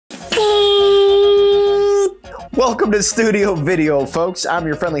Welcome to Studio Video, folks. I'm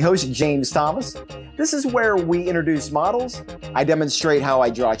your friendly host, James Thomas. This is where we introduce models, I demonstrate how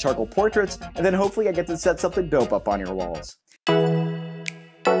I draw charcoal portraits, and then hopefully I get to set something dope up on your walls.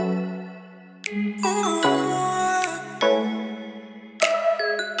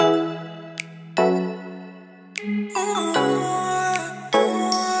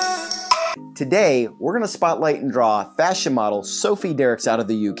 Today, we're going to spotlight and draw fashion model Sophie Derrick out of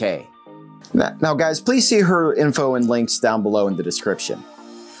the UK. Now guys, please see her info and links down below in the description.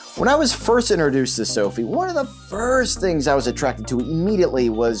 When I was first introduced to Sophie, one of the first things I was attracted to immediately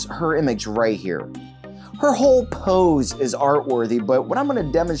was her image right here. Her whole pose is art-worthy, but what I'm going to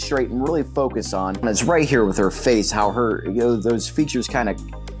demonstrate and really focus on is right here with her face, how her, those features kind of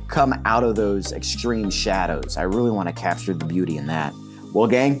come out of those extreme shadows. I really want to capture the beauty in that. Well,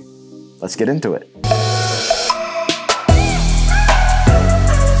 gang, let's get into it.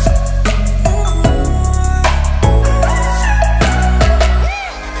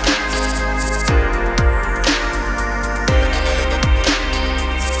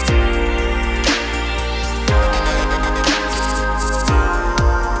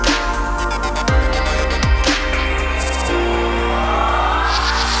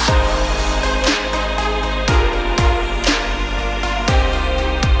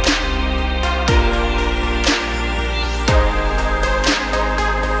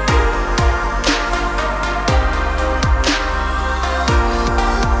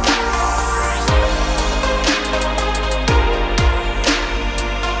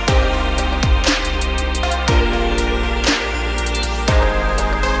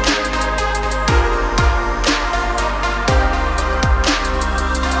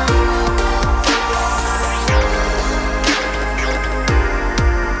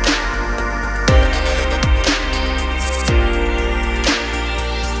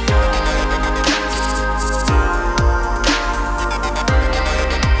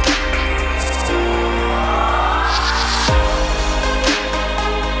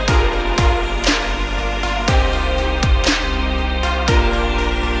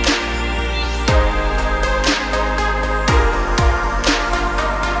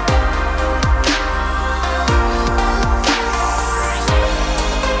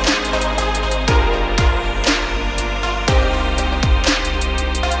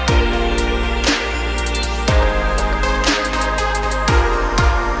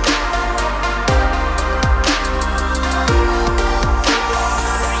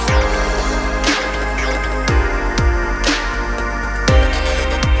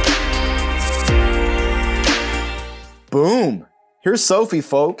 Boom! Here's Sophie,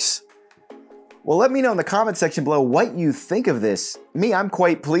 folks. Well, let me know in the comment section below what you think of this. Me, I'm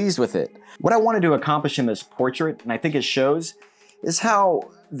quite pleased with it. What I wanted to accomplish in this portrait, and I think it shows, is how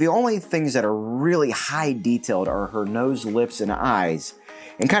the only things that are really high detailed are her nose, lips, and eyes,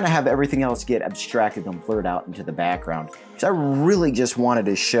 and kind of have everything else get abstracted and blurred out into the background. Because I really just wanted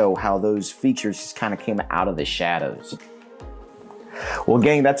to show how those features just kind of came out of the shadows. Well,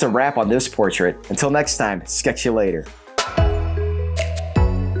 gang, that's a wrap on this portrait. Until next time, sketch you later.